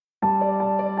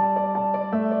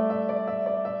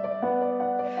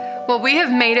Well, we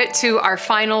have made it to our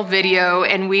final video,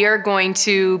 and we are going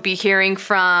to be hearing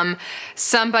from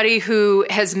somebody who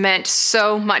has meant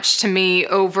so much to me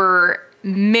over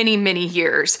many, many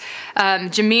years.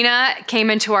 Jamina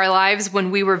came into our lives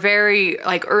when we were very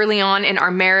early on in our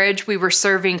marriage. We were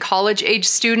serving college age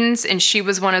students, and she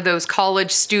was one of those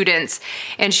college students,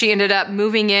 and she ended up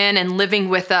moving in and living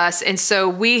with us. And so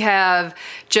we have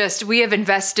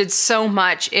invested so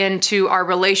much into our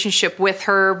relationship with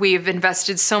her. We have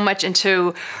invested so much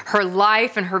into her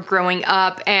life and her growing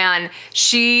up. And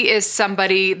she is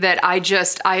somebody that I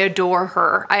adore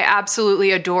her. I absolutely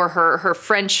adore her. Her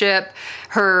friendship,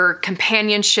 her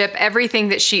companionship, everything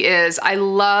that she is. I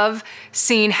love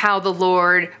seeing how the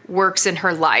Lord works in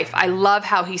her life. I love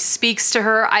how he speaks to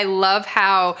her. I love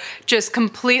how just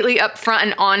completely upfront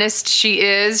and honest she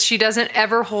is. She doesn't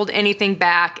ever hold anything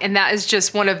back. And that is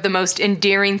just one of the most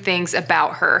endearing things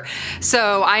about her.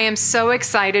 So I am so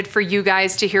excited for you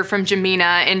guys to hear from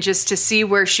Jamina and just to see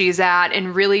where she's at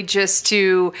and really just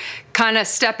to kind of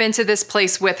step into this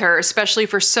place with her, especially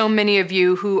for so many of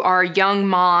you who are young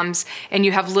moms and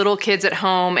you have little kids at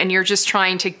home and you're just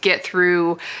trying to get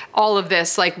through all of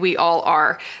this like we all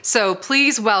are. So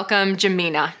please welcome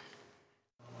Jamina.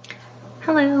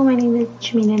 Hello, my name is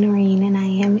Jamina Noreen, and I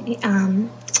am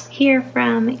here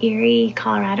from Erie,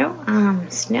 Colorado,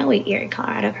 snowy Erie,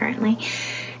 Colorado currently.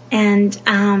 And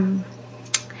I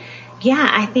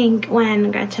think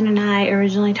when Gretchen and I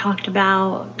originally talked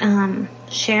about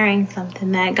sharing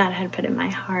something that God had put in my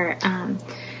heart,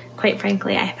 quite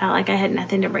frankly, I felt like I had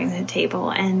nothing to bring to the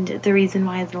table. And the reason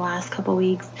why is the last couple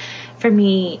weeks for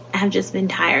me have just been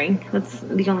tiring. That's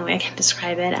the only way I can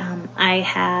describe it. I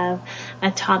have a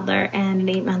toddler and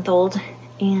an 8-month-old,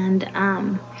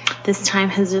 and this time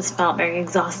has just felt very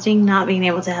exhausting, not being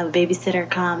able to have a babysitter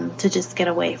come to just get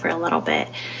away for a little bit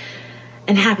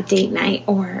and have a date night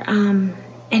or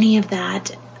any of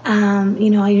that.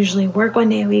 I usually work 1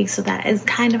 day a week, so that is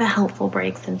kind of a helpful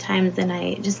break sometimes. And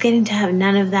I just getting to have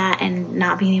none of that and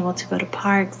not being able to go to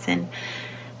parks and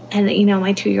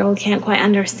my 2-year-old can't quite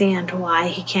understand why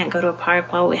he can't go to a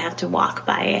park while we have to walk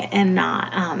by it and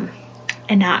not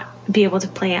be able to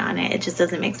play on it. It just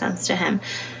doesn't make sense to him.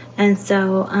 And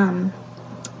so,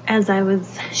 as I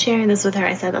was sharing this with her,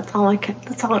 I said, that's all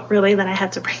really that I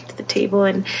have to bring to the table,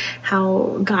 and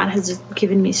how God has just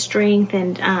given me strength,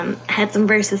 and had some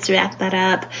verses to back that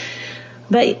up.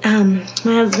 But my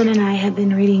husband and I have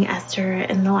been reading Esther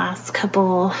in the last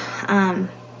couple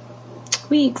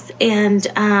weeks, and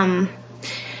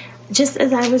just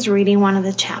as I was reading one of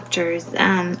the chapters,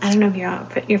 I don't know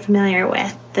if you're familiar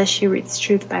with the She Reads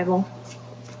Truth Bible.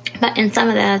 But in some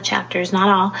of the chapters, not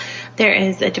all, there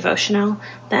is a devotional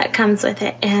that comes with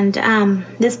it. And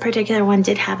this particular one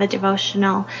did have a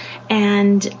devotional.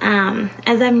 And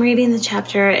as I'm reading the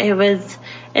chapter,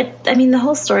 the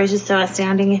whole story is just so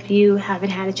astounding. If you haven't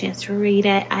had a chance to read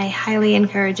it, I highly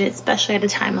encourage it, especially at a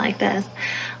time like this.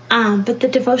 But the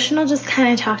devotional just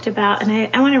kind of talked about, and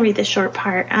I want to read the short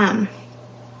part. And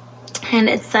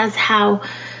it says how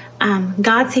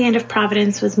God's hand of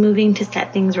providence was moving to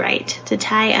set things right, to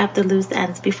tie up the loose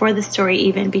ends before the story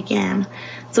even began.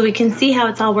 So we can see how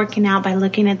it's all working out by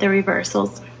looking at the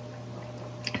reversals.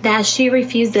 That she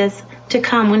refuses to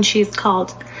come when she's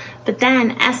called, but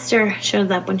then Esther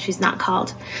shows up when she's not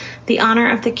called. The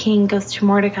honor of the king goes to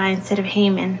Mordecai instead of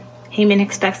Haman. Haman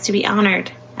expects to be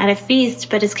honored at a feast,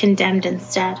 but is condemned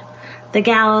instead. The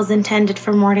gallows intended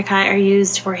for Mordecai are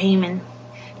used for Haman.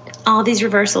 All these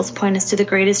reversals point us to the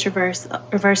greatest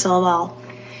reversal of all.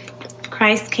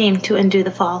 Christ came to undo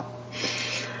the fall.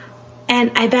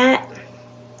 And I bet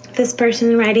this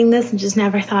person writing this just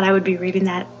never thought I would be reading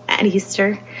that at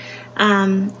Easter,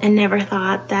 and never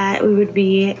thought that we would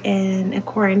be in a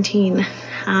quarantine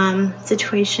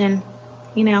situation.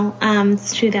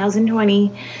 It's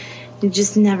 2020. You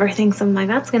just never think something like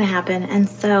that's going to happen. And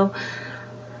so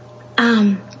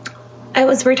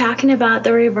we're talking about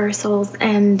the reversals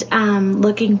and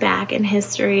looking back in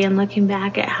history and looking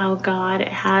back at how God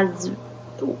has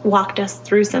walked us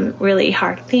through some really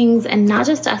hard things, and not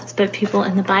just us, but people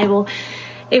in the Bible.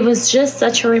 It was just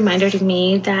such a reminder to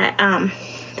me that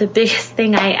the biggest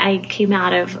thing I came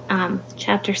out of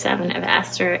chapter 7 of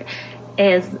Esther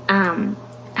is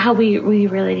how we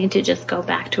really need to just go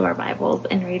back to our Bibles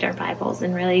and read our Bibles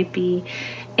and really be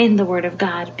in the Word of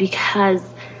God, because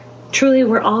truly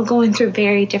we're all going through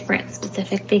very different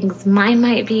specific things. Mine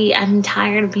might be I'm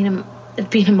tired of being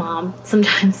a mom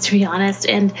sometimes, to be honest,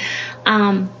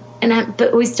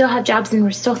 but we still have jobs and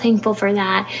we're still thankful for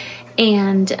that.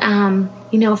 And,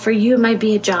 for you, it might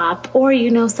be a job, or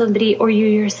somebody, or you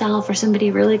yourself, or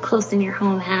somebody really close in your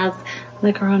home has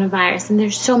the coronavirus. And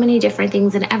there's so many different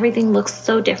things, and everything looks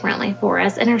so differently for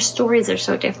us, and our stories are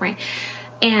so different.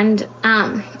 And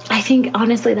I think,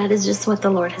 honestly, that is just what the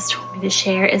Lord has told me to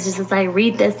share, is just as I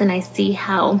read this and I see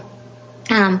how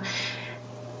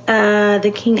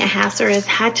the king Ahasuerus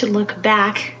had to look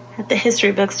back at the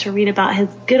history books to read about his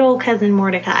good old cousin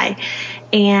Mordecai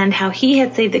and how he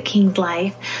had saved the king's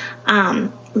life.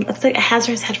 Looks like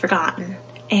Ahasuerus had forgotten.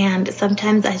 And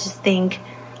sometimes I just think,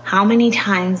 how many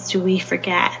times do we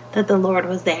forget that the Lord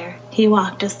was there? He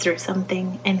walked us through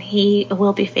something, and He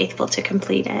will be faithful to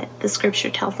complete it. The scripture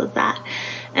tells us that.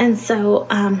 And so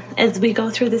as we go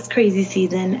through this crazy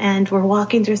season and we're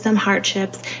walking through some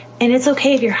hardships, and it's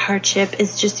okay if your hardship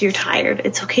is just you're tired.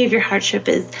 It's okay if your hardship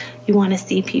is you want to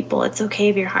see people. It's okay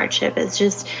if your hardship is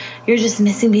just you're just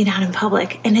missing being out in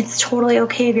public. And it's totally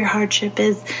okay if your hardship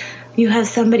is you have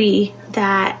somebody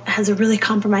that has a really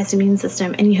compromised immune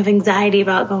system and you have anxiety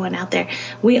about going out there.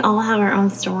 We all have our own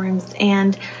storms,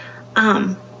 and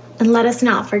let us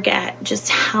not forget just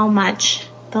how much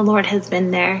the Lord has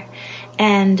been there,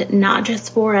 and not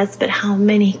just for us, but how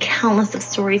many countless of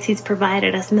stories He's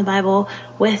provided us in the Bible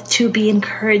with to be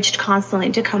encouraged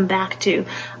constantly to come back to.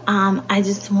 I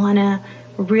just want to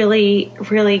really,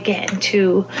 really get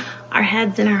into our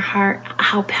heads and our heart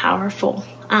how powerful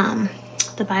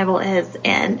the Bible is,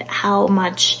 and how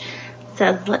much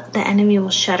says the enemy will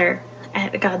shudder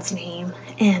at God's name.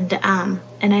 And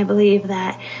I believe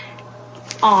that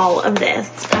all of this,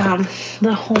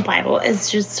 the whole Bible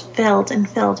is just filled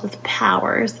with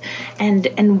powers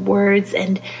and words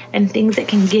and things that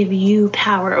can give you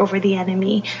power over the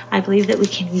enemy. I believe that we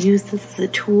can use this as a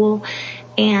tool.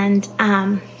 And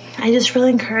I just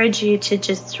really encourage you to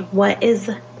just, what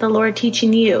is the Lord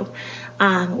teaching you?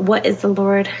 What is the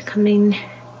Lord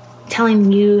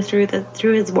telling you through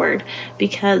His Word?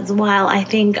 Because while I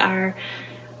think our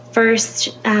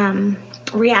first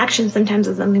reaction sometimes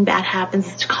when something bad happens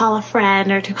is to call a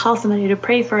friend or to call somebody to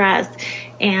pray for us,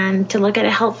 and to look at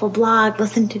a helpful blog,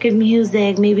 listen to good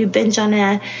music, maybe binge on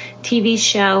a TV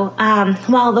show.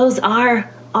 While those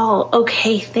are all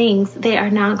okay things, they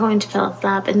are not going to fill us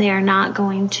up, and they are not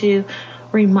going to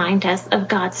remind us of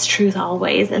God's truth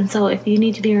always. And so if you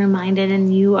need to be reminded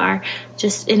and you are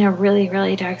just in a really,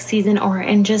 really dark season, or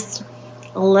in just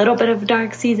a little bit of a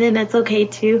dark season, that's okay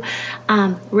too.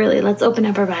 Really, let's open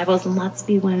up our Bibles and let's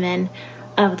be women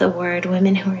of the Word,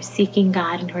 women who are seeking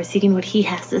God and who are seeking what He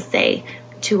has to say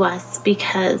to us,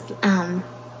 because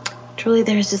truly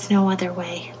there's just no other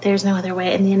way. There's no other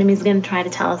way, and the enemy's going to try to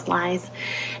tell us lies.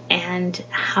 And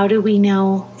how do we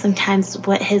know sometimes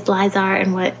what his lies are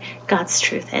and what God's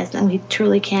truth is? And we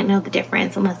truly can't know the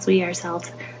difference unless we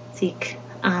ourselves seek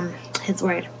His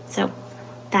Word. So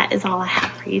that is all I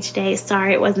have for you today.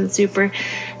 Sorry it wasn't super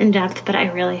in depth, but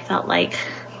I really felt like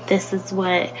this is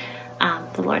what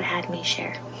the Lord had me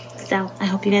share. So I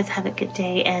hope you guys have a good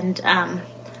day, and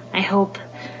I hope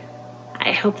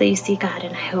that you see God,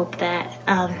 and I hope that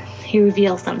He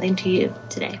reveals something to you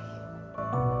today.